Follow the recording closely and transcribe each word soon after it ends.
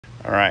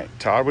All right,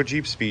 Todd with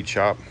Jeep Speed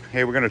Shop.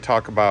 Hey, we're going to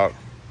talk about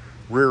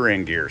rear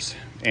end gears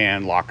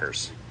and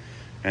lockers.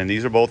 And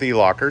these are both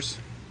E-lockers.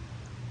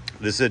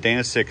 This is a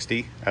Dana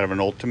 60 out of an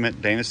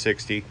Ultimate Dana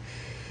 60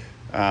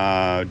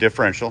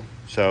 differential.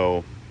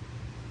 So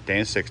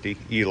Dana 60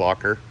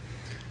 E-locker,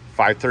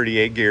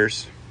 538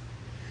 gears.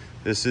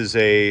 This is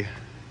a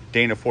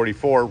Dana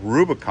 44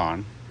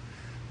 Rubicon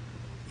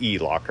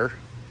E-locker.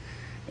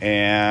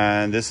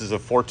 And this is a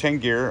 410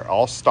 gear,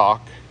 all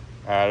stock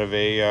out of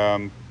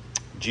a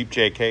Jeep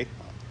JK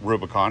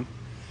Rubicon.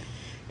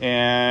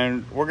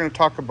 And we're going to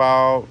talk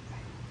about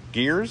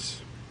gears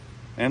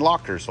and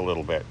lockers a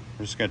little bit.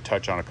 We're just going to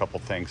touch on a couple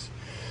things.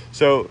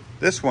 So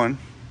this one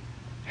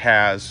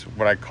has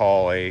what I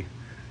call a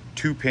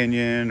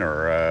 2-pinion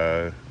or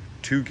a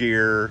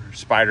 2-gear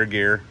spider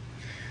gear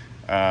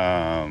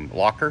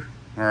locker,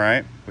 all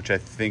right, which I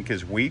think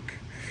is weak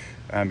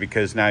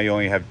because now you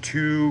only have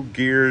 2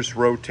 gears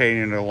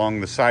rotating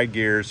along the side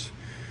gears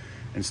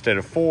instead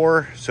of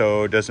 4,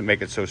 so it doesn't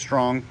make it so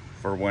strong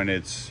for when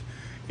it's,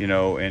 you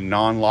know, in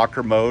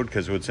non-locker mode,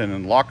 because what's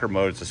in locker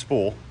mode, it's a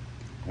spool.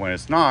 When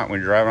it's not, when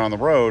you're driving on the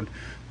road,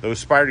 those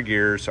spider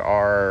gears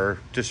are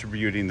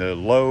distributing the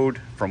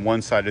load from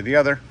one side to the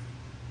other.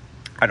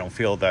 I don't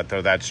feel that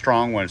they're that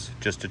strong when it's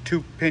just a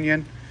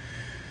 2-pinion.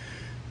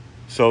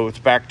 So it's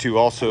back to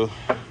also,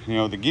 you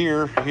know, the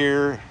gear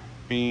here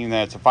being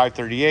that it's a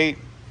 538,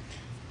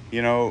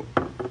 you know,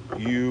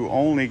 you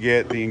only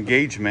get the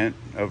engagement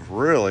of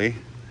really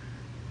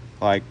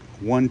like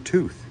one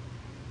tooth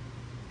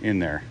in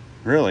there,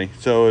 really.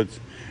 So it's,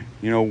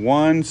 you know,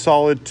 one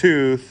solid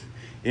tooth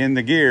in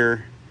the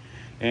gear.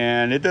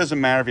 And it doesn't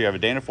matter if you have a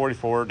Dana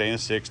 44, Dana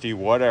 60,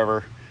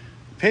 whatever.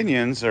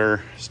 Pinions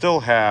are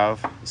still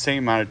have the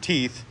same amount of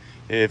teeth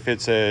if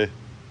it's a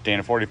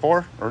Dana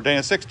 44 or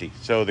Dana 60.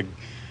 So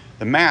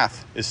the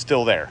math is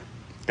still there,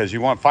 because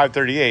you want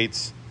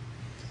 538s.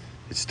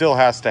 It still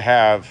has to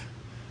have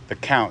the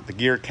count, the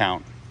gear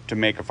count, to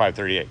make a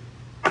 538.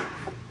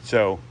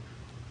 So,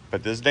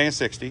 but this is Dana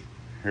 60.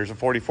 Here's a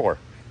 44.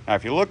 Now,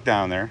 if you look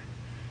down there,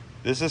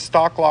 this is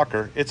stock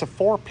locker. It's a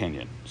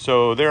 4-pinion.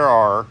 So there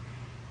are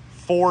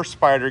 4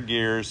 spider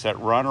gears that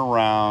run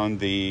around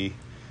the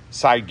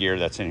side gear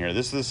that's in here.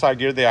 This is the side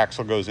gear the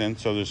axle goes in.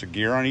 So there's a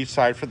gear on each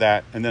side for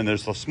that. And then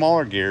there's the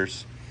smaller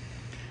gears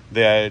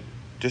that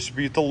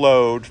distribute the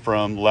load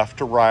from left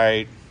to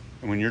right.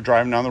 And when you're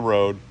driving down the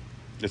road,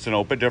 it's an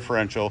open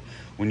differential.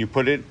 When you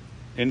put it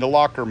into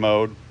locker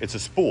mode, it's a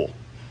spool.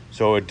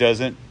 So it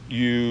doesn't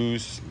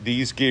use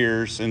these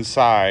gears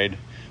inside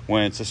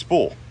when it's a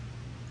spool.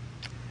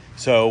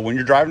 So when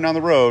you're driving down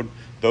the road,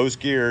 those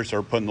gears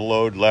are putting the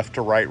load left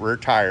to right rear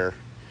tire.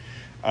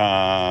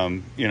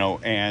 You know,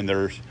 and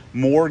there's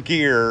more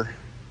gear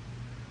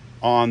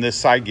on this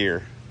side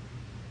gear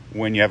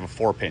when you have a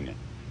 4-pinion.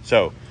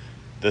 So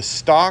the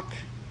stock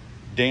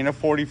Dana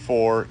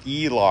 44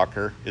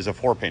 E-locker is a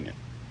 4-pinion,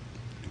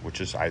 which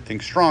is, I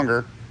think,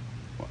 stronger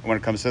when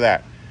it comes to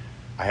that.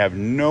 I have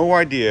no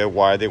idea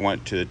why they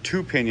went to the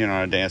 2-pinion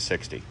on a Dana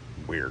 60.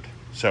 Weird.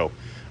 So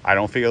I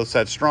don't feel it's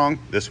that strong.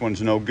 This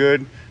one's no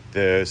good.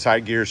 The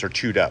side gears are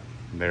chewed up.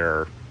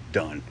 They're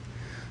done.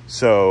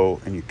 So,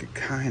 and you can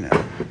kind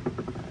of,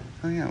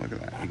 oh yeah, look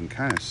at that. You can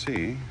kind of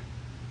see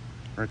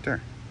right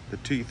there. The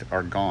teeth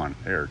are gone.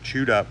 They're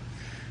chewed up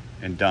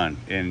and done.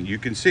 And you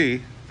can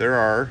see there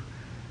are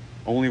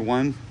only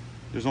one,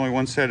 there's only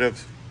one set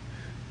of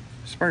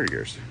spider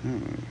gears.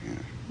 Oh,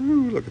 yeah.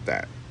 Ooh, look at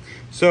that.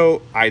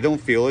 So I don't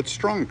feel it's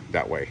strong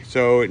that way.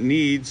 So it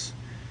needs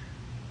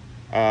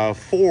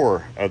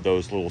 4 of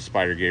those little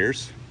spider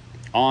gears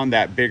on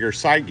that bigger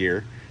side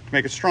gear to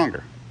make it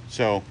stronger.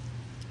 So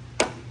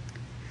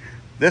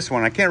this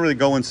one, I can't really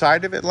go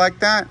inside of it like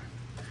that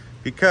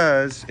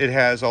because it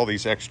has all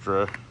these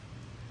extra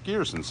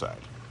gears inside,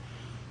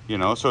 you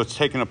know, so it's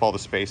taking up all the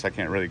space. I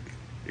can't really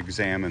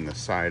examine the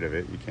side of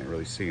it. You can't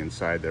really see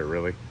inside there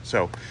really.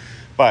 So,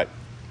 but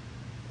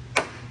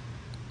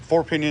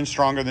 4-pinion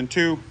stronger than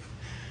 2.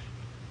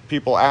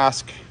 People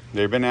ask,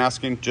 they've been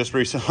asking just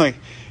recently,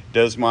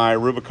 does my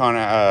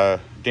Rubicon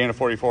Dana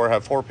 44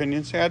 have 4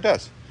 pinions? Yeah, it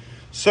does.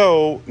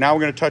 So now we're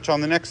going to touch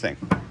on the next thing.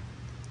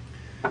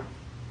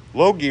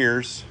 Low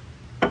gears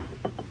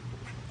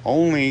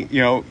only, you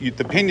know,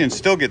 the pinion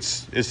still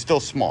is still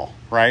small,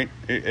 right?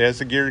 As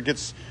the gear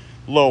gets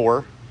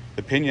lower,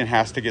 the pinion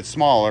has to get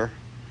smaller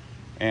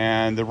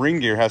and the ring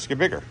gear has to get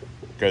bigger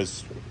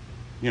because,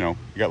 you know,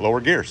 you got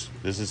lower gears.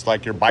 This is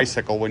like your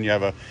bicycle when you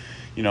have a,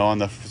 you know, on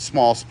the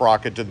small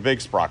sprocket to the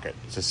big sprocket.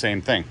 It's the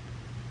same thing.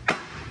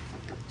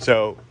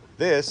 So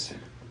this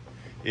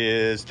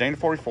is Dana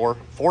 44,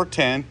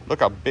 410. Look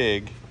how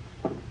big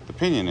the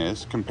pinion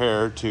is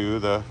compared to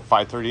the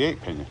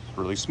 538 pinion. It's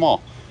really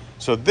small.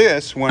 So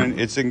this, when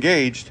it's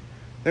engaged,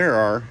 there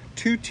are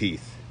 2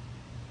 teeth.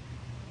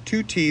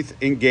 2 teeth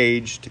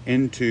engaged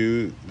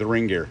into the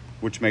ring gear,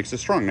 which makes it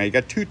strong. Now you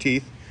got 2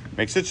 teeth,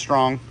 makes it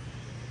strong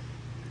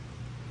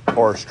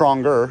or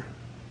stronger,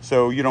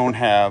 so you don't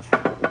have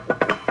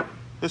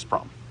this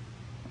problem.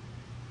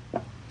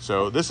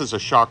 So this is a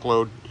shock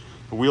load.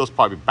 The wheels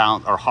probably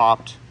bounced or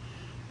hopped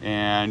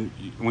And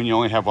when you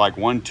only have like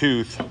one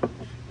tooth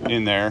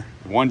in there,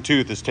 one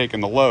tooth is taking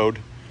the load,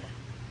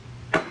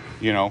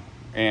 you know,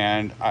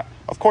 and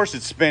of course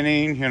it's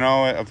spinning, you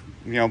know,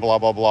 blah,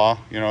 blah, blah,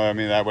 you know, I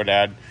mean, that would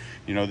add,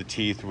 you know, the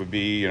teeth would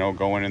be, you know,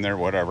 going in there,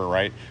 whatever,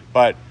 right?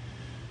 But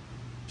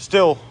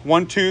still,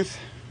 one tooth,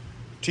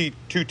 two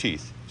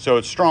teeth. So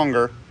it's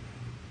stronger,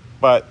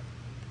 but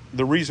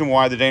the reason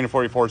why the Dana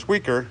 44 is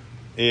weaker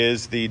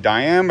is the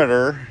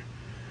diameter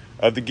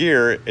of the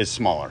gear is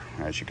smaller,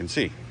 as you can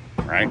see,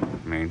 right?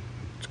 I mean,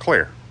 it's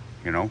clear,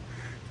 you know,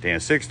 Dana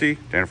 60,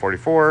 Dana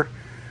 44,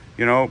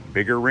 you know,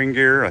 bigger ring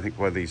gear. I think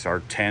what these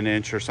are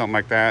 10-inch or something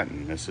like that.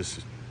 And this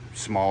is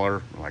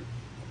smaller, like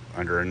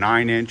under a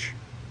 9-inch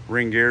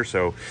ring gear.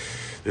 So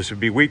this would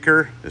be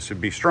weaker, this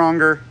would be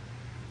stronger,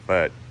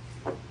 but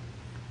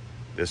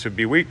this would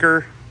be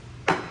weaker,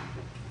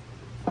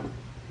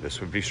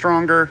 this would be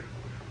stronger.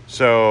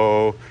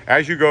 So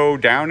as you go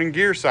down in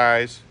gear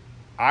size,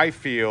 I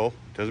feel,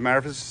 doesn't matter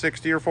if it's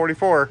 60 or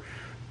 44,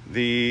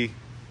 the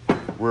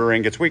rear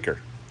end gets weaker.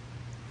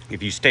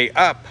 If you stay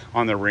up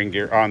on the ring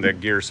gear, on the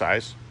gear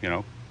size, you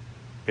know,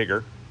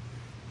 bigger,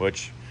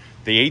 which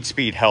the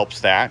 8-speed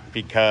helps that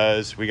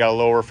because we got a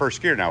lower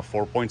first gear now,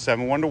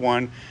 4.71 to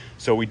 1.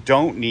 So we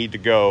don't need to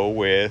go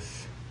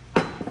with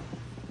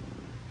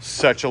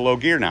such a low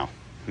gear now.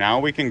 Now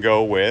we can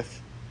go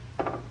with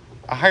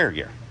a higher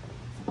gear.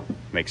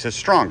 Makes us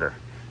stronger.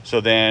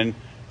 So then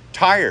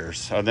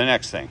tires are the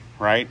next thing,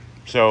 right?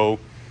 So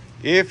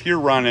if you're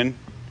running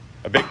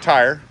a big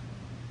tire,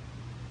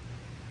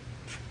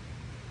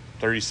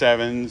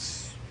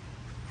 37s,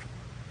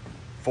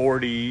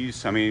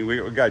 40s, I mean, we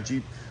got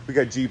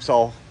Jeeps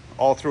all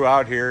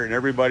throughout here, and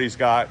everybody's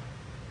got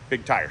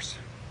big tires.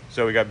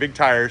 So we got big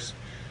tires.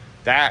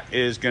 That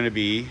is going to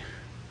be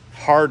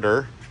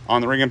harder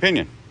on the ring and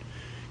pinion.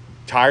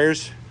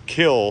 Tires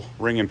kill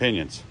ring and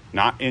pinions,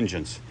 not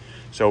engines.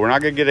 So we're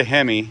not going to get a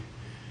Hemi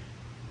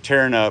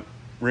tearing up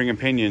ring and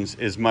pinions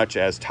as much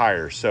as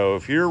tires. So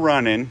if you're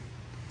running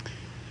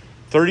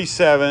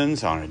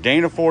 37s on a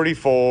Dana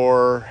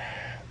 44,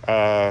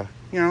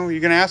 you know,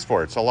 you're going to ask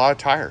for it. It's a lot of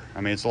tire.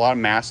 I mean, it's a lot of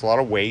mass, a lot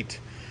of weight,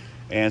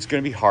 and it's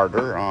going to be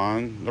harder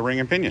on the ring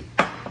and pinion.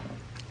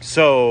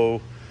 So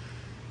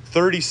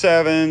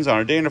 37s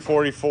on a Dana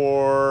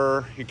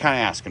 44, you're kind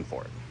of asking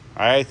for it.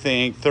 I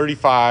think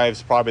 35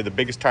 is probably the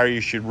biggest tire you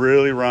should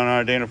really run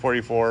on a Dana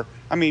 44.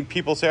 I mean,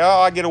 people say, oh,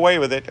 I get away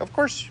with it. Of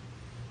course,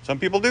 some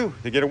people do.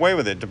 They get away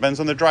with it.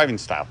 Depends on the driving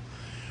style,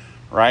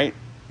 right?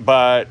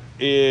 But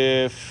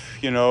if,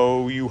 you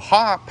know, you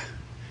hop,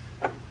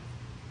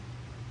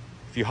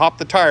 if you hop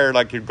the tire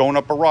like you're going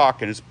up a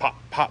rock and it's pop,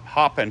 pop,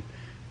 hopping,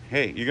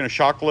 hey, you're going to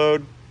shock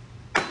load.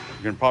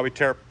 You're going to probably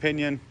tear up a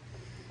pinion,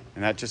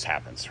 and that just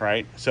happens,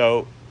 right?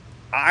 So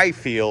I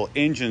feel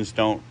engines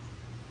don't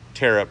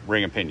tear up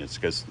ring and pinions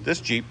because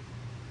this Jeep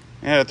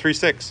had a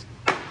 3.6.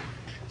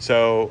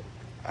 So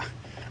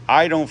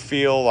I don't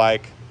feel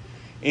like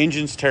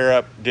engines tear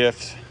up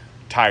diffs,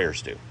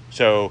 tires do.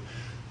 So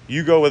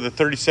you go with a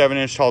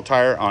 37-inch tall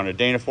tire on a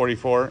Dana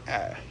 44,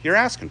 you're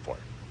asking for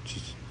it.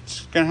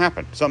 It's going to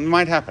happen. Something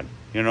might happen.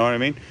 You know what I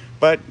mean?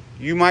 But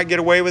you might get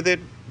away with it,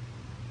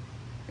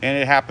 and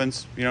it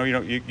happens. You know,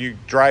 you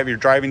drive, your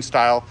driving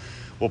style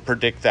will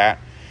predict that.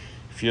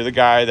 If you're the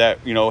guy that,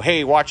 you know,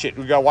 hey, watch it,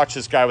 we got to watch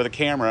this guy with a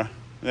camera,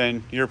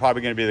 then you're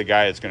probably going to be the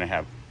guy that's going to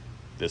have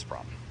this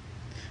problem.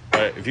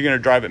 But if you're going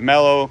to drive it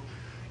mellow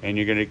and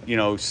you're going to, you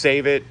know,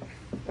 save it,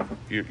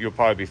 you'll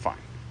probably be fine.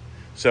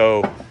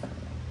 So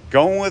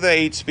going with an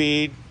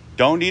 8-speed,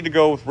 don't need to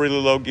go with really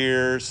low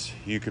gears.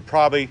 You could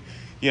probably,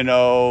 you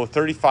know,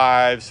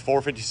 35s,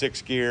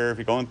 456 gear. If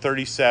you're going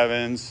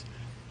 37s,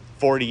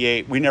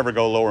 48, we never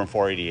go lower than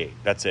 488.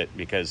 That's it,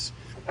 because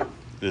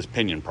this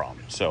pinion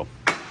problem. So,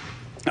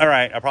 all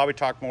right, I probably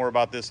talked more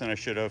about this than I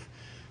should have,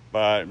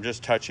 but I'm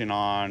just touching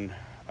on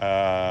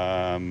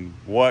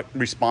what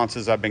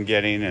responses I've been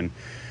getting, and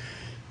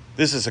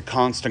this is a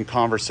constant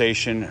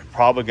conversation.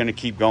 Probably going to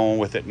keep going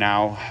with it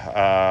now,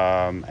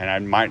 and I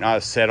might not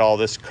have said all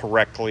this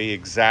correctly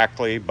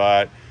exactly,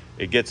 but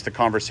it gets the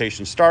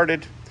conversation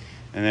started,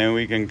 and then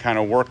we can kind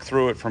of work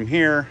through it from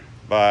here.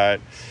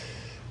 But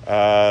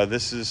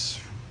this is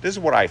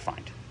what I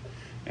find,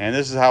 and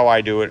this is how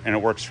I do it, and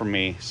it works for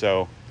me.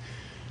 So,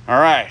 all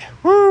right,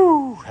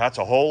 whoo, that's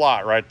a whole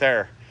lot right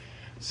there.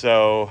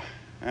 So,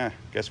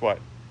 guess what?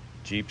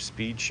 Jeep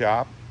Speed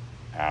Shop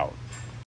out.